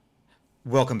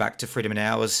Welcome back to Freedom in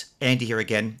Hours. Andy here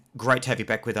again. Great to have you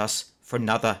back with us for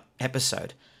another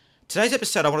episode. Today's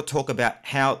episode, I want to talk about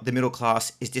how the middle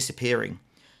class is disappearing.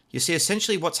 You see,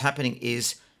 essentially what's happening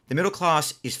is the middle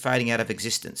class is fading out of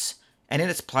existence, and in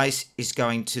its place is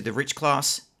going to the rich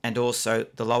class and also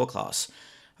the lower class.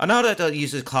 I know that I don't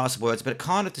use those class words, but it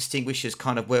kind of distinguishes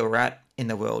kind of where we're at in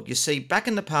the world. You see, back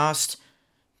in the past,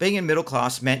 being in middle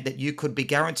class meant that you could be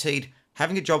guaranteed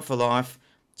having a job for life,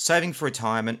 saving for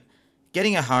retirement,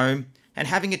 getting a home, and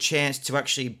having a chance to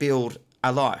actually build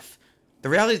a life. The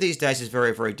reality these days is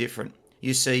very, very different.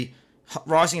 You see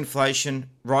rising inflation,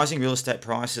 rising real estate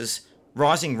prices,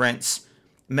 rising rents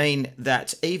mean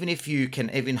that even if you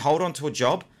can even hold on to a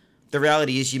job, the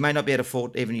reality is you may not be able to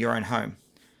afford even your own home.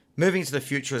 Moving into the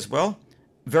future as well,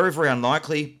 very, very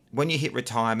unlikely when you hit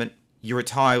retirement, you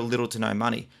retire with little to no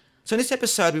money. So in this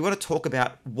episode, we want to talk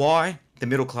about why the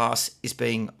middle class is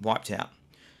being wiped out.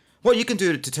 What you can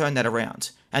do to turn that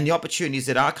around and the opportunities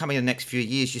that are coming in the next few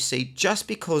years. You see, just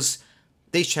because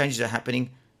these changes are happening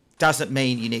doesn't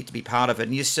mean you need to be part of it.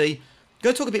 And you see, I'm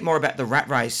going to talk a bit more about the rat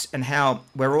race and how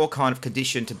we're all kind of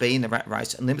conditioned to be in the rat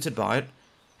race and limited by it,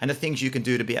 and the things you can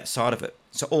do to be outside of it.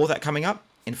 So all that coming up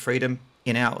in Freedom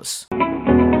in Hours.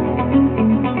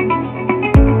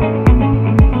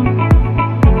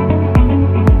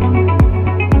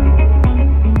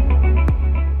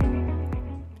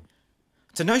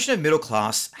 The notion of middle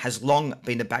class has long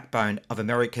been the backbone of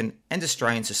American and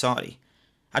Australian society.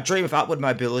 A dream of upward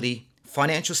mobility,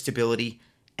 financial stability,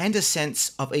 and a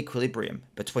sense of equilibrium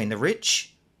between the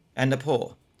rich and the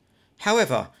poor.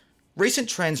 However, recent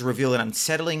trends reveal an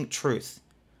unsettling truth.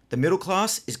 The middle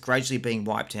class is gradually being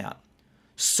wiped out.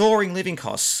 Soaring living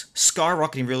costs,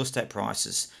 skyrocketing real estate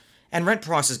prices, and rent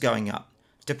prices going up,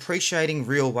 depreciating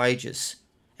real wages,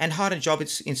 and heightened job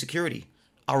insecurity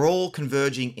are all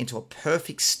converging into a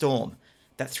perfect storm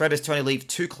that threatens to only leave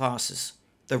two classes,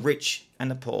 the rich and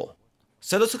the poor.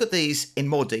 So let's look at these in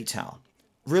more detail.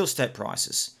 Real estate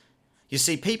prices. You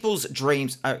see, people's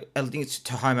dreams are linked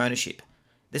to home ownership.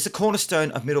 This is a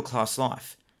cornerstone of middle class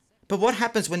life. But what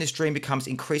happens when this dream becomes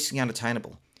increasingly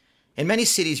unattainable? In many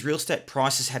cities, real estate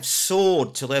prices have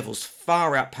soared to levels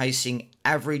far outpacing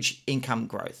average income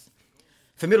growth.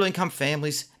 For middle income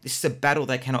families, this is a battle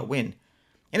they cannot win.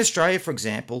 In Australia, for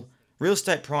example, real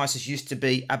estate prices used to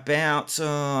be about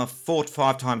 4 to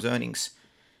 5 times earnings.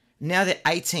 Now they're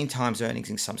 18 times earnings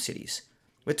in some cities.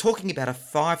 We're talking about a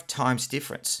 5 times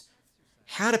difference.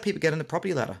 How do people get on the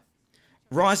property ladder?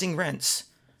 Rising rents.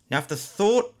 Now, if the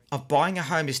thought of buying a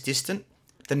home is distant,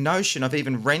 the notion of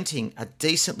even renting a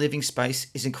decent living space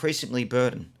is increasingly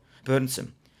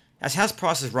burdensome. As house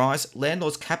prices rise,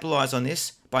 landlords capitalise on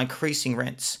this by increasing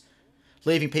rents,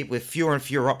 leaving people with fewer and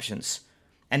fewer options.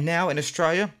 And now in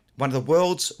Australia, one of the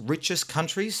world's richest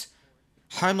countries,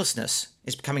 homelessness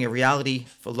is becoming a reality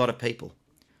for a lot of people.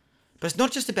 But it's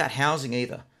not just about housing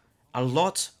either. A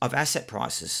lot of asset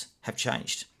prices have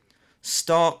changed.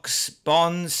 Stocks,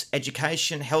 bonds,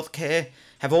 education, healthcare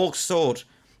have all soared.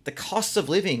 The cost of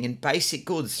living in basic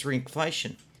goods through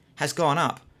inflation has gone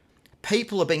up.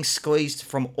 People are being squeezed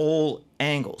from all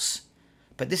angles.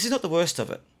 But this is not the worst of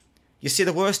it. You see,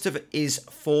 the worst of it is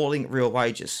falling real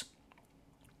wages.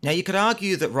 Now, you could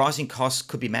argue that rising costs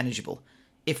could be manageable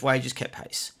if wages kept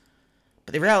pace.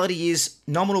 But the reality is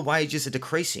nominal wages are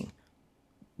decreasing.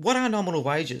 What are nominal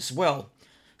wages? Well,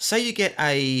 say you get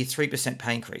a 3%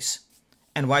 pay increase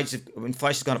and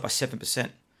inflation's gone up by 7%.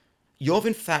 You've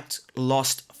in fact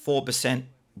lost 4%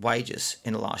 wages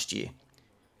in the last year.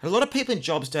 And a lot of people in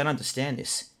jobs don't understand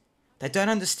this. They don't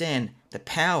understand the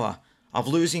power of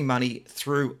losing money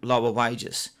through lower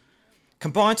wages.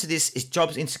 Combined to this is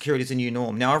jobs insecurity as a new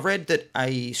norm. Now, I read that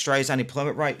Australia's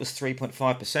unemployment rate was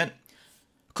 3.5%.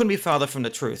 Couldn't be farther from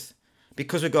the truth,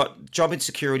 because we've got job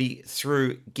insecurity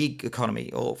through gig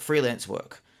economy or freelance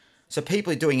work. So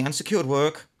people are doing unsecured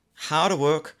work, harder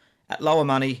work at lower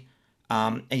money,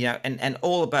 and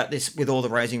all about this with all the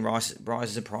rises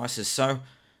in prices. So,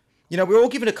 we're all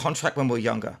given a contract when we were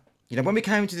younger. When we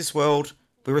came into this world,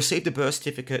 we received a birth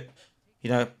certificate.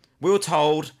 We were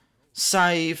told,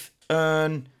 save,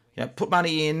 earn, put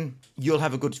money in, you'll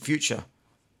have a good future.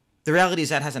 The reality is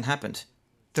that hasn't happened.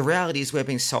 The reality is we're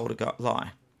being sold a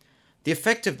lie. The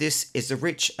effect of this is the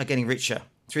rich are getting richer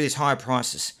through these higher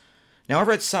prices. Now,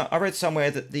 I read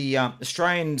somewhere that the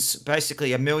Australians,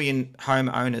 basically 1 million home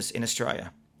owners in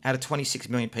Australia out of 26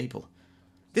 million people.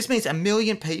 This means 1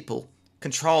 million people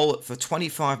control for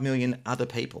 25 million other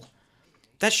people.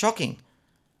 That's shocking.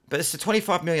 But it's the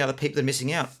 25 million other people that are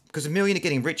missing out, because 1 million are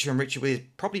getting richer and richer with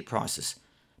property prices.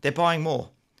 They're buying more.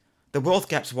 The wealth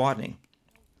gap's widening.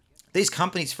 These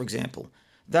companies, for example,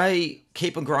 they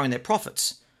keep on growing their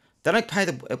profits. They don't pay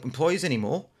the employees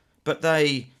anymore, but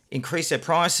they increase their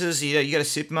prices. You go to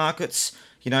supermarkets,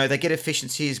 they get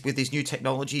efficiencies with these new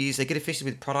technologies. They get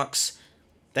efficiency with products.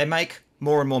 They make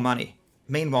more and more money.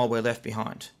 Meanwhile, we're left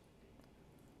behind.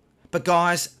 But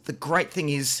guys, the great thing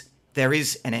is there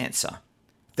is an answer.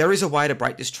 There is a way to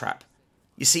break this trap.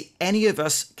 You see, any of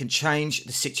us can change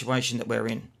the situation that we're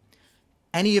in.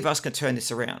 Any of us can turn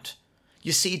this around.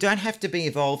 You see, you don't have to be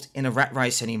involved in a rat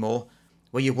race anymore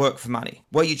where you work for money,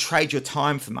 where you trade your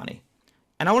time for money.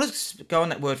 And I want to go on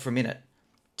that word for a minute.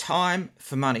 Time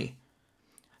for money.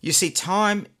 You see,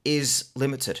 time is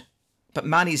limited, but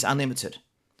money is unlimited.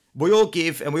 We all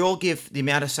give we all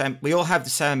have the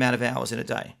same amount of hours in a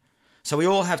day. So we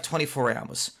all have 24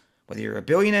 hours, whether you're a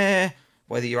billionaire,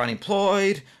 whether you're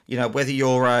unemployed, whether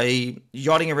you're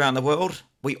yachting around the world,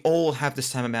 we all have the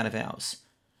same amount of hours.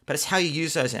 But it's how you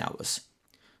use those hours.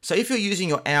 So if you're using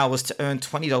your hours to earn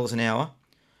 $20 an hour,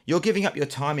 you're giving up your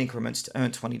time increments to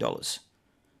earn $20.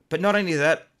 But not only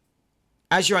that,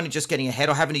 as you're only just getting ahead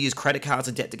or having to use credit cards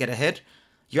and debt to get ahead,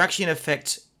 you're actually in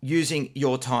effect using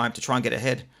your time to try and get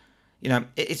ahead.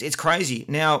 It's crazy.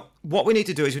 Now, what we need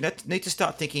to do is we need to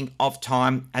start thinking of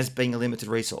time as being a limited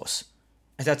resource,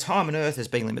 as our time on earth as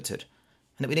being limited,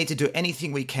 and that we need to do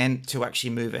anything we can to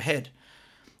actually move ahead.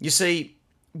 You see,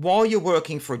 while you're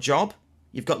working for a job,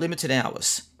 you've got limited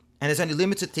hours, and there's only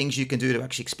limited things you can do to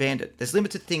actually expand it. There's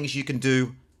limited things you can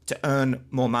do to earn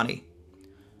more money.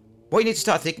 What you need to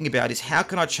start thinking about is, how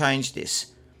can I change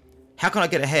this? How can I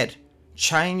get ahead?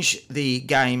 Change the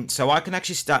game so I can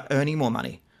actually start earning more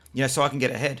money, so I can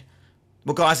get ahead.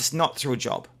 Well, guys, it's not through a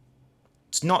job.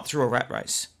 It's not through a rat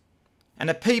race. And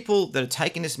the people that are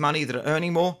taking this money, that are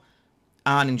earning more,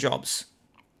 aren't in jobs.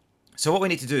 So what we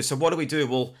need to do, so what do we do?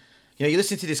 Well, you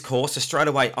listen to this course, so straight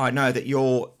away I know that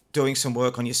you're doing some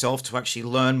work on yourself to actually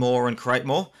learn more and create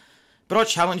more. But I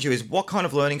challenge you is, what kind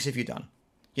of learnings have you done?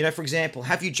 For example,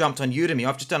 have you jumped on Udemy?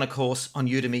 I've just done a course on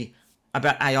Udemy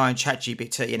about AI and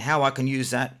ChatGPT and how I can use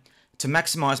that to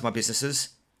maximize my businesses,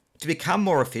 to become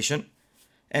more efficient,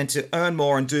 and to earn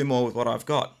more and do more with what I've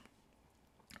got.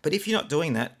 But if you're not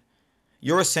doing that,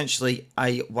 you're essentially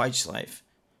a wage slave.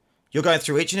 You're going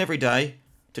through each and every day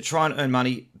to try and earn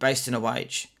money based on a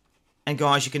wage. And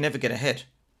guys, you can never get ahead.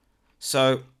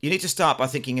 So you need to start by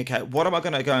thinking, okay, what am I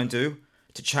going to go and do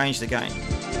to change the game?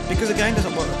 Because the game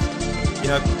doesn't work.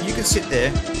 You can sit there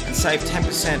and save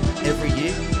 10% every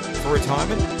year for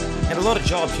retirement. And a lot of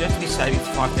jobs, you have to be saving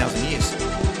for 5,000 years.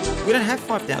 We don't have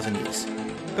 5,000 years.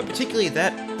 But particularly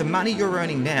that, the money you're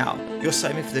earning now, you're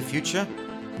saving for the future,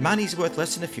 money's worth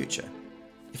less in the future.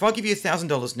 If I give you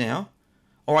 $1,000 now,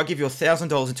 or I give you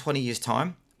 $1,000 in 20 years'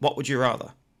 time, what would you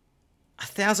rather?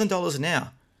 $1,000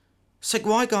 now. So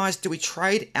why, guys, do we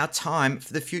trade our time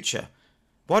for the future?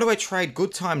 Why do I trade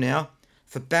good time now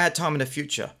for bad time in the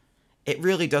future? It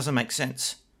really doesn't make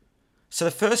sense. So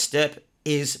the first step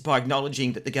is by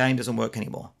acknowledging that the game doesn't work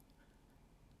anymore.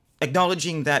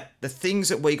 Acknowledging that the things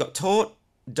that we got taught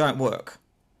don't work.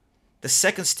 The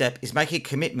second step is making a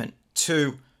commitment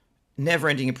to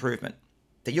never-ending improvement.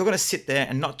 That you're going to sit there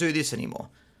and not do this anymore.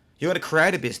 You're going to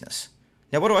create a business.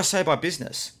 Now, what do I say by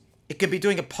business? It could be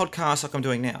doing a podcast like I'm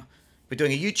doing now. It could be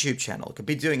doing a YouTube channel. It could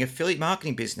be doing affiliate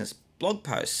marketing business, blog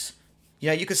posts.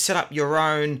 You could set up your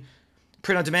own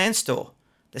print-on-demand store.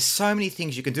 There's so many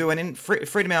things you can do. And in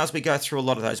Freedom Hours, we go through a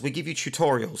lot of those. We give you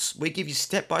tutorials. We give you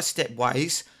step-by-step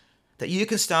ways that you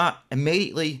can start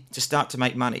immediately to start to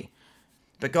make money.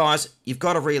 But guys, you've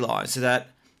got to realize that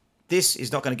this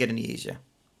is not going to get any easier.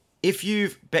 If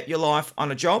you've bet your life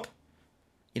on a job,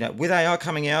 with AI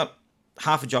coming out,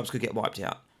 half the jobs could get wiped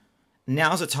out.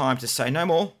 Now's the time to say no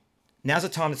more. Now's the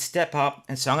time to step up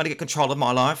and say, I'm going to get control of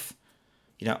my life.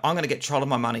 I'm going to get control of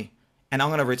my money, and I'm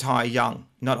going to retire young,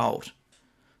 not old.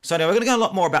 So now we're going to go a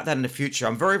lot more about that in the future.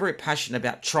 I'm very, very passionate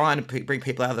about trying to bring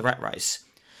people out of the rat race,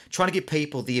 trying to give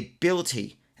people the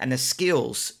ability and the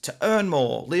skills to earn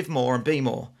more, live more, and be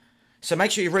more. So make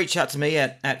sure you reach out to me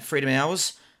at Freedom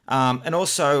Hours. And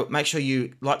also make sure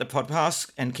you like the podcast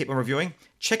and keep on reviewing.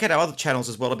 Check out our other channels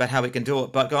as well about how we can do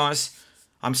it. But guys,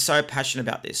 I'm so passionate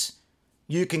about this.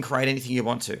 You can create anything you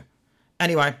want to.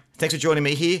 Anyway, thanks for joining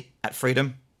me here at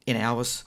Freedom in Hours.